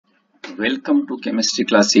Welcome to chemistry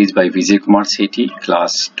classes by Vijay Kumar Sethi,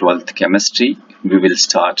 class 12th chemistry. We will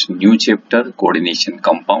start new chapter coordination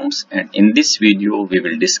compounds, and in this video we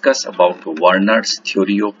will discuss about Werner's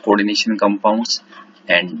theory of coordination compounds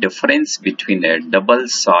and difference between a double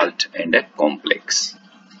salt and a complex.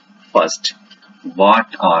 First,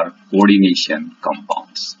 what are coordination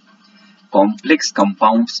compounds? Complex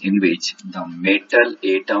compounds in which the metal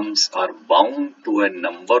atoms are bound to a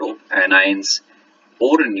number of anions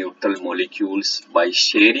or neutral molecules by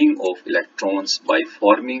sharing of electrons by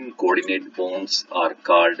forming coordinate bonds are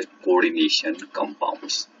called coordination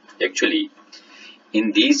compounds. Actually,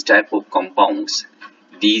 in these type of compounds,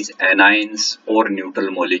 these anions or neutral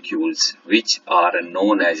molecules, which are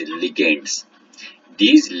known as ligands,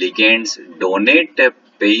 these ligands donate a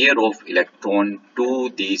pair of electrons to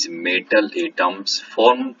these metal atoms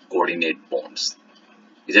form coordinate bonds.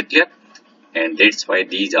 Is it clear? And that's why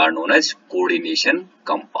these are known as coordination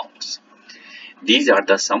compounds. These are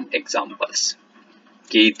the some examples: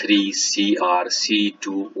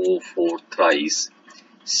 K3CrC2O4 thrice,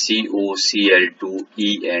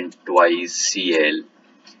 COCl2En twice Cl,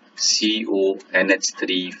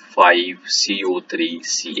 CONH3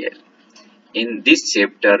 5CO3Cl. In this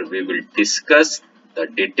chapter, we will discuss the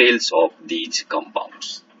details of these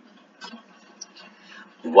compounds.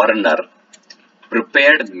 Werner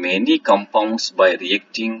prepared many compounds by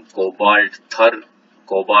reacting cobalt third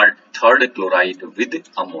chloride with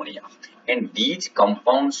ammonia, and these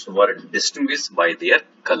compounds were distinguished by their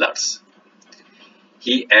colors.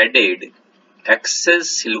 He added excess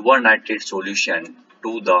silver nitrate solution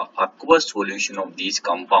to the aqueous solution of these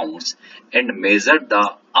compounds and measured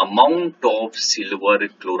the amount of silver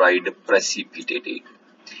chloride precipitated,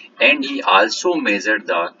 and he also measured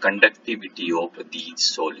the conductivity of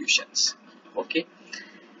these solutions. Okay,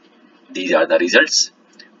 these are the results.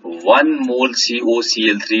 1 mole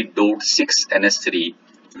COCl3.6NH3,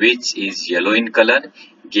 which is yellow in color,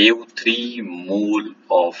 gave 3 mole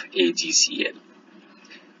of AgCl.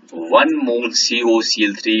 1 mole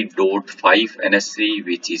COCl3.5NH3,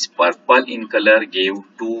 which is purple in color, gave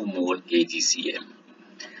 2 mole AgCl.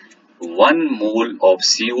 1 mole of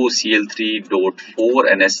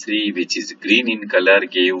COCl3.4NH3, which is green in color,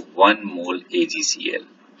 gave 1 mole AgCl.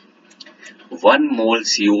 1 mole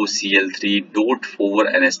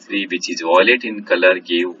COCl3.4NH3, which is violet in color,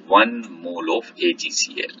 gave 1 mole of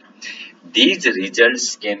AgCl. These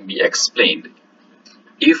results can be explained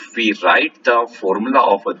if we write the formula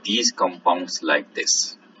of these compounds like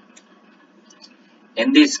this.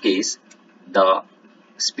 In this case, the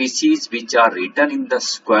species which are written in the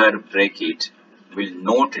square bracket will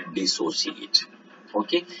not dissociate.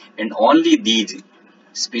 Okay, and only these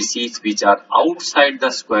species which are outside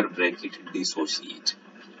the square bracket dissociate.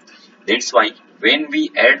 That's why when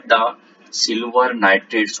we add the silver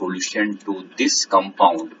nitrate solution to this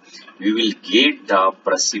compound, we will get the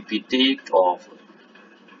precipitate of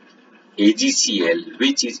AgCl,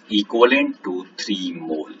 which is equivalent to 3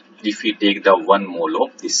 mole if we take the 1 mole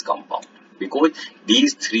of this compound, because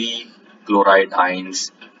these 3 chloride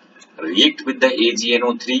ions react with the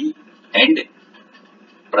AgNO3 and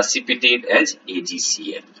precipitate as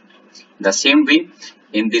AgCl. The same way,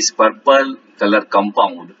 in this purple color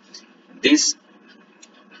compound, this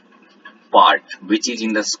part which is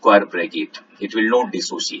in the square bracket, it will not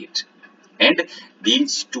dissociate, and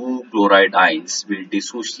these 2 chloride ions will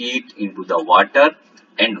dissociate into the water,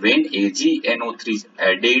 and when AgNO3 is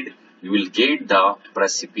added, you will get the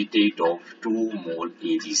precipitate of 2 mole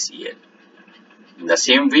AgCl. In the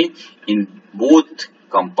same way, in both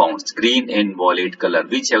compounds, green and violet color,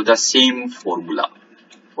 which have the same formula.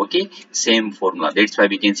 Okay, same formula. That's why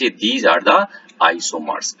we can say these are the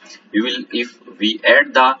isomers. If we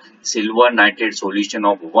add the silver nitrate solution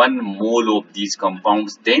of 1 mole of these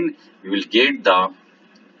compounds, then we will get the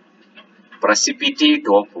precipitate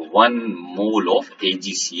of 1 mole of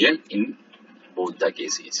AgCl in both the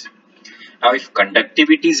cases. Now, if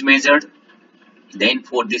conductivity is measured, then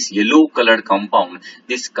for this yellow colored compound,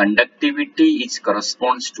 this conductivity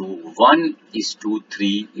corresponds to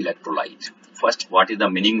 1:3 electrolyte. First, what is the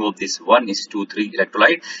meaning of this 1:3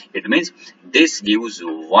 electrolyte? It means this gives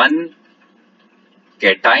 1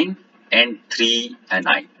 cation and 3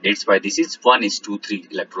 anion. That's why this is 1:3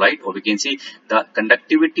 electrolyte, or we can say the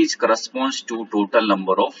conductivity corresponds to total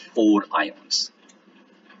number of 4 ions.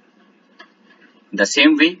 The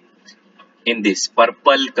same way, in this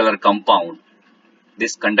purple color compound,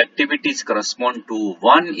 this conductivity corresponds to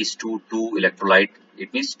 1:2 electrolyte.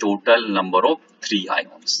 It means total number of 3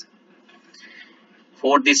 ions.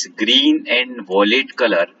 For this green and violet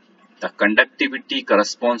color, the conductivity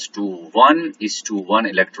corresponds to 1:1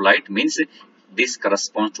 electrolyte, means this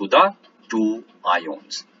corresponds to the two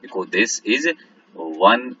ions, because this is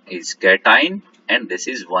one is cation and this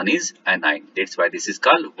is one is anion. That's why this is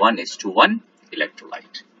called 1:1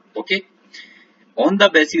 electrolyte. Okay. On the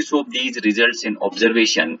basis of these results in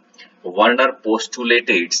observation, Werner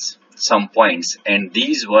postulated some points, and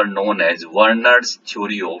these were known as Werner's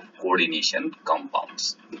theory of coordination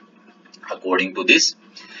compounds. According to this,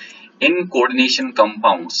 in coordination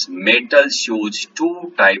compounds, metal shows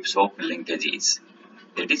two types of linkages,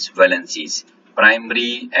 that is valencies,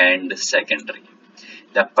 primary and secondary.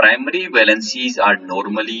 The primary valencies are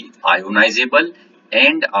normally ionizable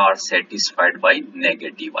and are satisfied by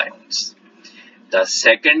negative ions. The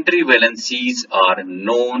secondary valencies are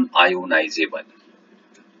non-ionizable.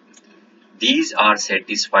 These are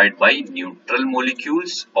satisfied by neutral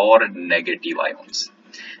molecules or negative ions.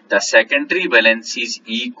 The secondary valence is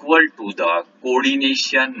equal to the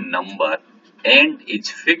coordination number and is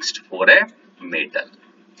fixed for a metal.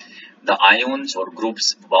 The ions or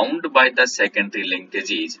groups bound by the secondary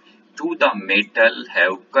linkages to the metal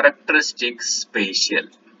have characteristic spatial,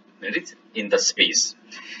 that is in the space,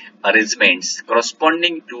 arrangements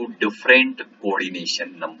corresponding to different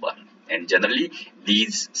coordination number, and generally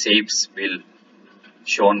these shapes will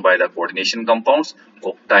shown by the coordination compounds.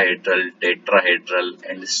 Octahedral, tetrahedral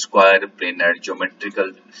and square planar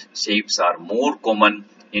geometrical shapes are more common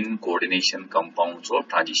in coordination compounds or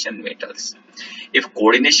transition metals. If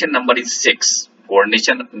coordination number is 6,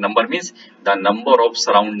 coordination number means the number of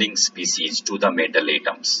surrounding species to the metal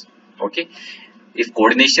atoms. Okay. If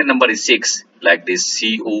coordination number is 6, like this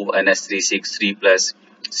CONS3 plus,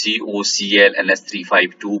 COCl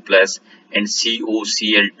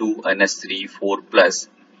 2 and COCl2 4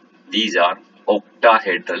 these are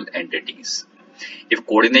octahedral entities. If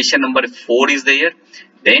coordination number 4 is there,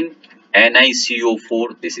 then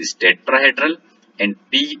NiCO4 this is tetrahedral and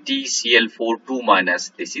PtCl4 2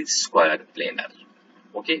 this is square planar.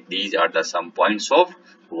 Okay, these are the some points of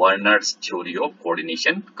Werner's theory of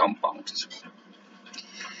coordination compounds.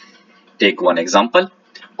 Take one example.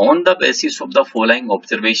 On the basis of the following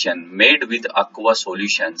observation made with aqua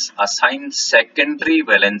solutions, assign secondary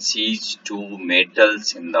valencies to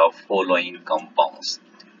metals in the following compounds.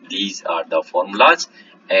 These are the formulas,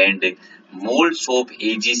 and moles of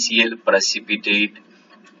AgCl precipitate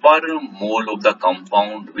per mole of the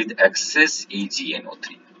compound with excess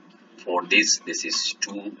AgNO3. For this is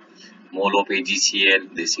 2 mole of AgCl,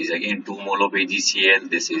 this is again 2 mole of AgCl,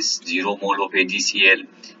 this is 0 mole of AgCl,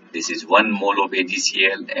 this is 1 mole of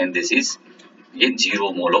AgCl, and this is a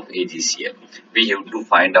 0 mole of AgCl. We have to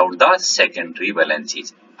find out the secondary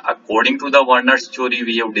valencies. According to the Werner's theory,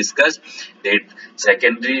 we have discussed that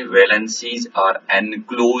secondary valencies are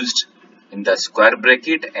enclosed in the square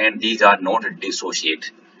bracket and these are not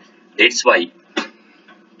dissociate. That's why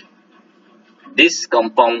this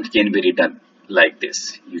compound can be written like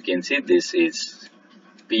this. You can say this is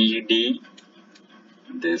PD,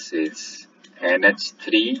 this is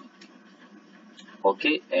NH3,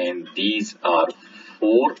 okay, and these are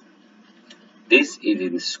 4. This is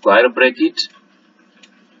in square bracket,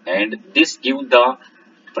 and this gives the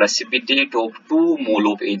precipitate of 2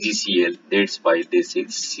 mole of AgCl. That's why this is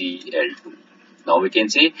Cl2. Now we can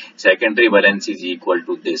say secondary valence is equal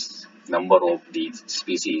to this number of these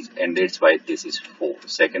species, and that's why this is 4.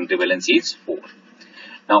 Secondary valence is 4.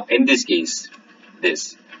 Now in this case,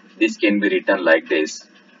 this can be written like this.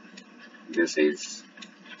 This is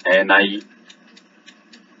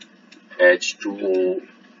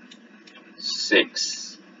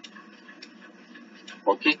NiH2O6.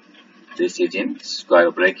 Okay, this is in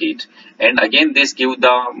square bracket, and again this gives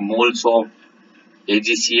the moles of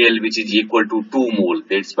AgCl which is equal to 2 mole.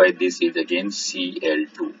 That's why this is again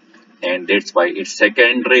Cl2, and that's why its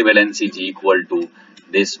secondary valence is equal to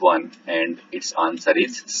this one, and its answer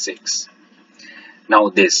is 6. Now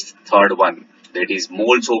this third one, that is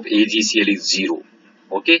moles of AgCl is 0.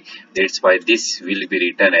 Okay, that's why this will be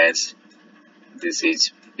written as this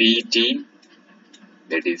is Pt,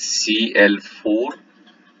 that is Cl4,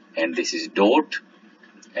 and this is dot,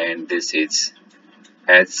 and this is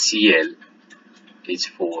HCl is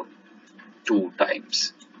for 2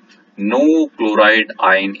 times. No chloride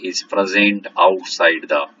ion is present outside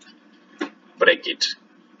the bracket.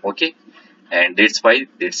 Okay, and that's why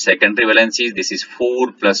its secondary valence is this is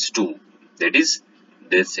 4 plus 2, that is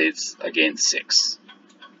this is again 6.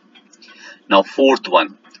 Now fourth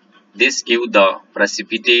one, this gives the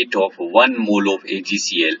precipitate of 1 mole of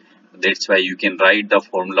AgCl. That's why you can write the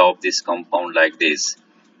formula of this compound like this,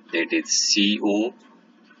 that is CO,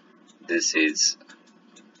 this is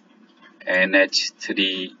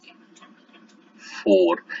NH3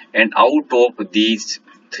 4, and out of these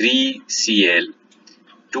 3Cl,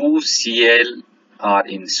 2Cl are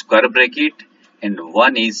in square bracket and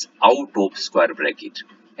 1 is out of square bracket,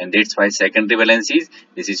 and that's why secondary valence is,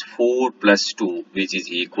 this is 4 plus 2, which is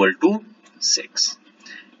equal to 6.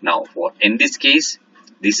 Now for in this case,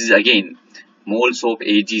 this is again moles of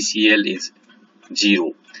AgCl is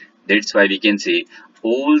 0. That's why we can say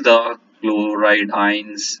all the chloride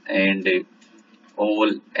ions and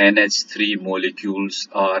all NH3 molecules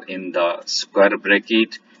are in the square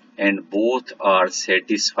bracket and both are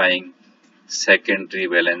satisfying secondary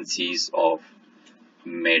valencies of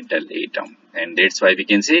metal atom, and that's why we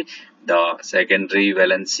can say the secondary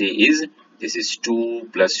valency is, this is 2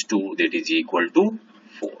 plus 2, that is equal to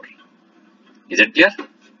 4. Is it clear?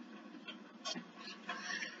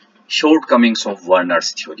 Shortcomings of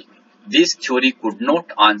Werner's theory. This theory could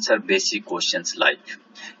not answer basic questions like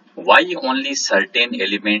why only certain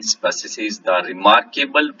elements possesses the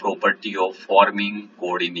remarkable property of forming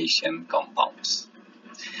coordination compounds,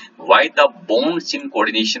 why the bonds in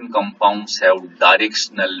coordination compounds have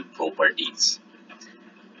directional properties,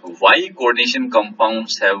 why coordination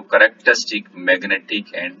compounds have characteristic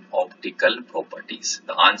magnetic and optical properties.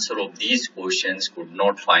 The answer of these questions could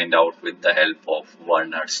not find out with the help of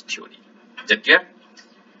Werner's theory. Is that clear?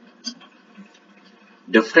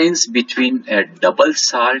 Difference between a double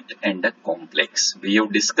salt and a complex. We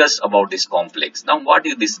have discussed about this complex. Now what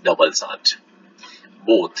is this double salt?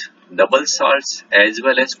 Both double salts as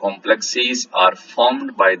well as complexes are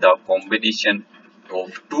formed by the combination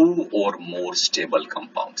of two or more stable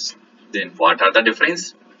compounds. Then what are the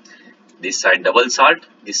difference? This side double salt,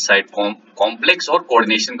 this side complex or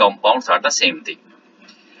coordination compounds are the same thing.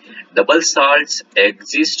 Double salts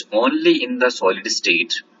exist only in the solid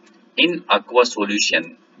state. In aqueous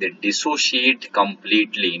solution, they dissociate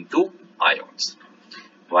completely into ions.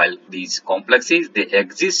 While these complexes, they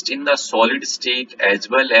exist in the solid state as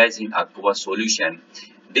well as in aqueous solution.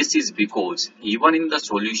 This is because even in the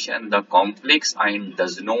solution, the complex ion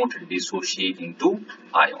does not dissociate into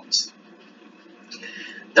ions.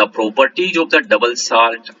 The properties of the double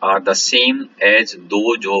salt are the same as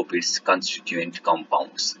those of its constituent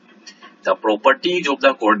compounds. The properties of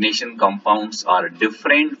the coordination compounds are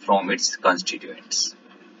different from its constituents.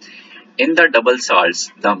 In the double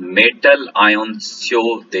salts, the metal ions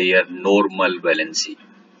show their normal valency.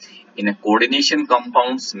 In a coordination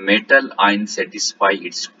compounds, metal ions satisfy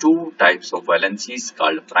its two types of valencies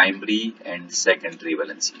called primary and secondary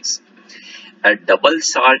valencies. A double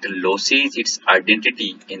salt loses its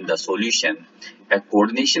identity in the solution. A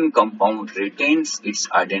coordination compound retains its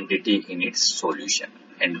identity in its solution.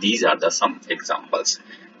 And these are the some examples.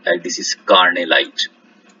 Like this is carnallite,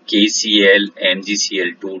 KCl,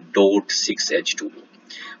 MgCl2 dot 6H2O.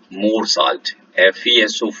 More salt,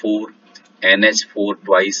 FeSO4, NH4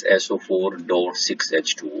 twice SO4 dot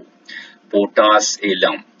 6H2O. Potash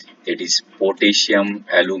alum, that is potassium,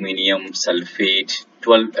 aluminium sulfate,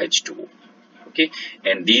 12H2O. Okay,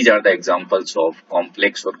 and these are the examples of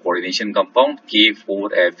complex or coordination compound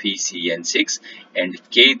K4FeCN6 and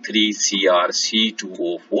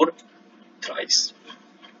K3CrC2O4 thrice.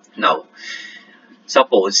 Now,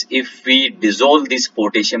 suppose if we dissolve this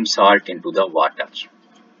potassium salt into the water,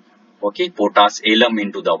 okay, potash alum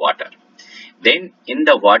into the water, then in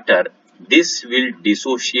the water this will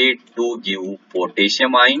dissociate to give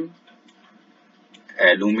potassium ion,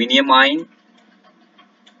 aluminium ion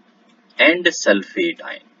and sulfate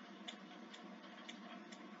ion.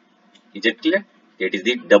 Is it clear? That is,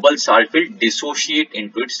 the double salt will dissociate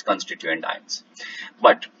into its constituent ions.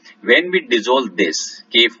 But when we dissolve this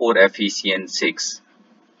K4FeCN6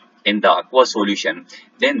 in the aqueous solution,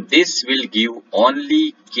 then this will give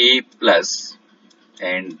only K plus,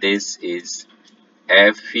 and this is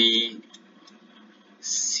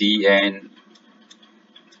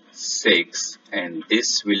FeCN6, and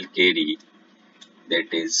this will carry,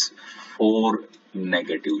 that is 4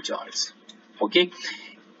 negative charge. Okay,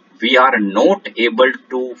 we are not able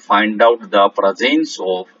to find out the presence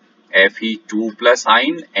of Fe2 plus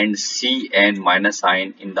ion and Cn minus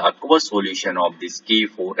ion in the aqueous solution of this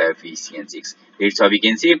K4FeCN6. That's why we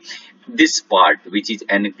can say this part which is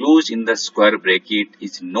enclosed in the square bracket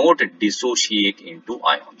is not dissociate into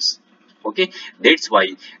ions. Okay, that's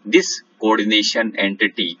why this coordination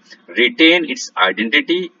entity retain its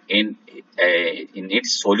identity in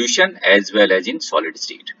its solution as well as in solid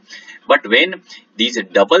state. But when these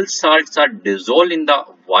double salts are dissolved in the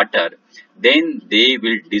water, then they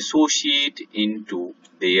will dissociate into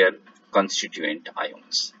their constituent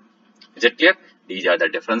ions. Is it clear? These are the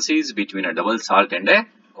differences between a double salt and a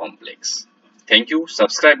complex. Thank you.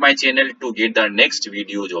 Subscribe my channel to get the next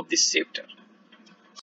videos of this chapter.